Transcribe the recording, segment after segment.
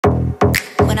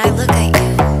When I look at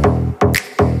you,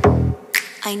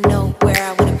 I know where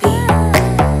I wanna be.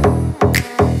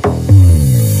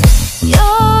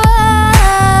 Your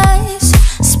eyes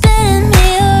spinning me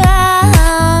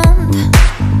around.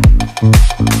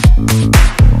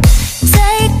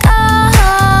 Take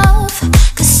off,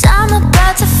 'cause I'm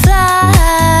about to fly.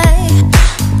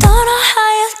 Don't know how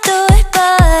you do it,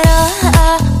 but all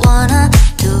I wanna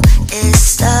do is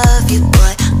love you,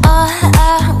 boy. All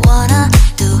I wanna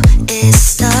do is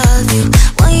love you.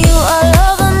 When you all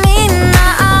over me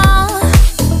now,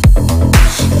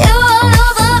 you all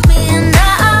over me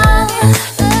now.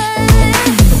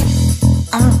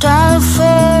 I'm down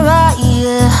for a ride,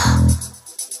 yeah.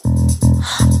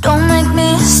 Don't make me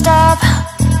stop.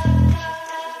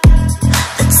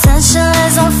 The tension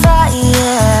is on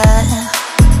fire,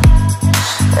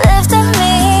 lifting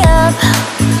me up.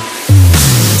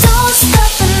 Don't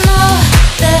stop and no,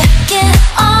 begging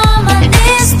on my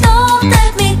knees. Don't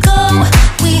let me go.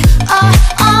 We are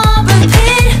on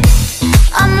repeat.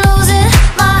 I'm losing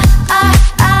my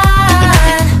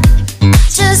mind.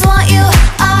 Just want you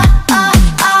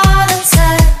all the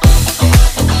time.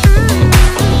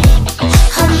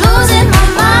 I'm losing my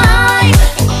mind.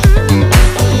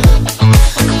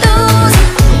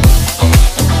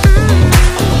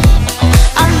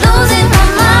 I'm losing my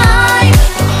mind.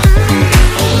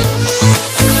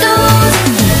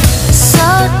 So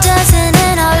dancing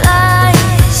in our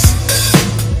lives.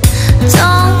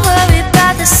 Don't worry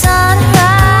about the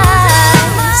sunrise.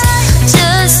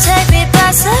 Just take me by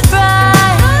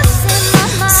surprise.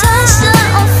 Sunshine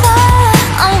on fire,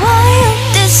 I want you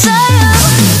desire.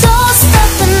 Don't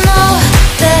stop and no,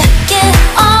 begging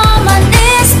on my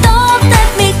knees. Don't let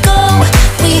me go.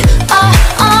 We are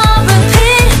on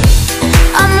repeat.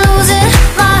 I'm losing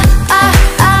my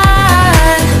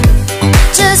mind.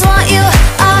 Just want you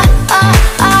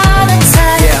all the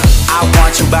time. Yeah, I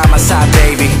want you by my side,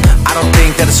 baby. I don't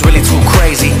think that it's really too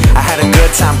crazy. I had a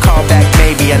good time, call back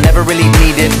maybe. I never really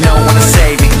needed no one to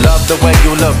save me. Love the way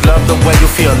you look, love the way you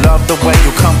feel, love the way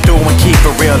you come through and keep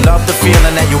it real. Love the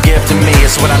feeling that you give to me.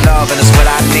 It's what I love and it's what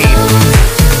I need.